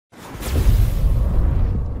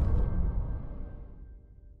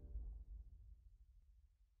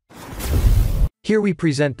Here we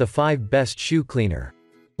present the 5 best shoe cleaner.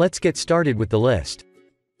 Let's get started with the list.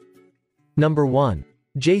 Number 1.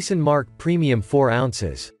 Markk Premium 4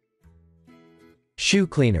 ounces. Shoe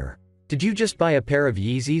cleaner. Did you just buy a pair of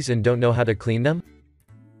Yeezys and don't know how to clean them?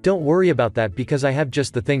 Don't worry about that because I have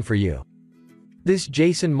just the thing for you. This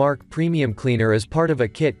Markk Premium Cleaner is part of a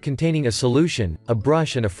kit containing a solution, a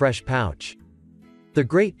brush and a fresh pouch. The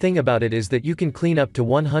great thing about it is that you can clean up to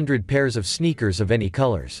 100 pairs of sneakers of any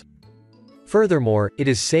colors. Furthermore, it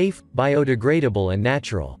is safe, biodegradable and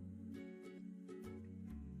natural.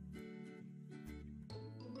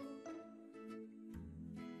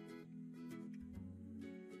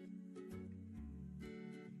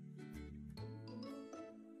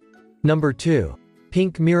 Number 2.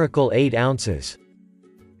 Pink Miracle 8 ounces.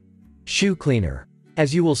 Shoe cleaner.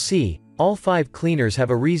 As you will see, all 5 cleaners have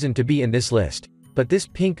a reason to be in this list, but this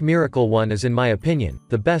Pink Miracle one is in my opinion,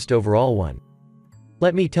 the best overall one.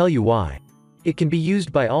 Let me tell you why. It can be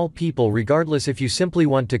used by all people regardless if you simply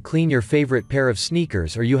want to clean your favorite pair of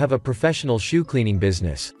sneakers or you have a professional shoe cleaning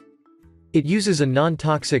business. It uses a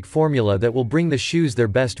non-toxic formula that will bring the shoes their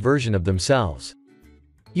best version of themselves.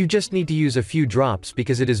 You just need to use a few drops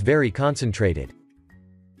because it is very concentrated.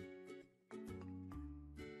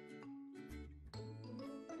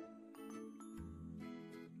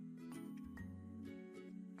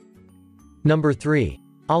 Number 3.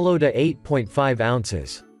 Alloda 8.5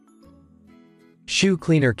 ounces. Shoe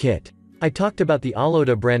cleaner kit. I talked about the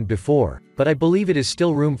Alloda brand before, but I believe it is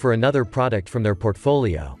still room for another product from their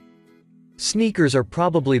portfolio. Sneakers are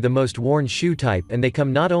probably the most worn shoe type and they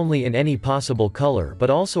come not only in any possible color but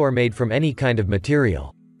also are made from any kind of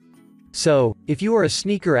material. So, if you are a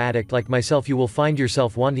sneaker addict like myself, you will find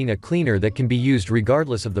yourself wanting a cleaner that can be used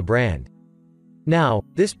regardless of the brand. Now,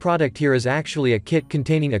 this product here is actually a kit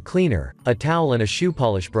containing a cleaner, a towel and a shoe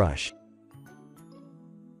polish brush.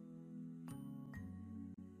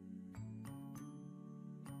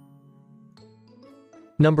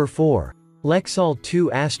 Number 4. Lexol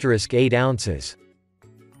 2*8 ounces.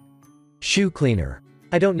 Shoe cleaner.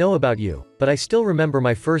 I don't know about you, but I still remember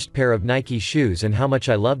my first pair of Nike shoes and how much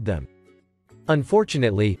I loved them.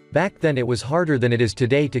 Unfortunately, back then it was harder than it is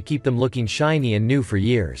today to keep them looking shiny and new for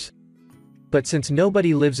years. But since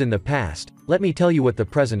nobody lives in the past, let me tell you what the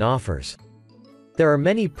present offers. There are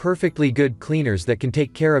many perfectly good cleaners that can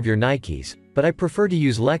take care of your Nikes, but I prefer to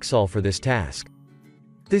use Lexol for this task.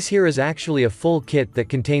 This here is actually a full kit that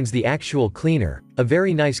contains the actual cleaner, a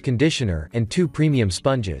very nice conditioner, and 2 premium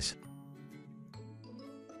sponges.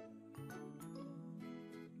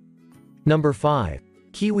 Number 5.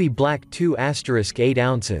 KIWI Black 2*8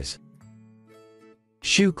 ounces.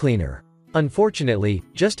 Shoe cleaner. Unfortunately,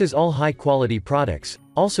 just as all high-quality products,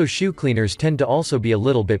 also shoe cleaners tend to also be a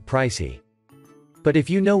little bit pricey. But if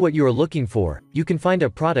you know what you are looking for, you can find a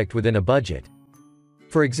product within a budget.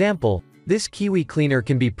 For example, this KIWI cleaner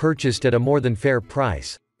can be purchased at a more than fair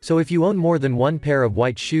price, so if you own more than 1 pair of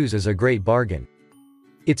white shoes is a great bargain.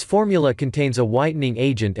 Its formula contains a whitening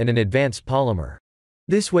agent and an advanced polymer.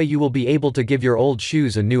 This way you will be able to give your old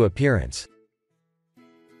shoes a new appearance.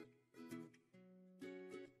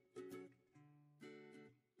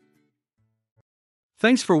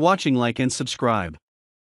 Thanks for watching. Like and subscribe.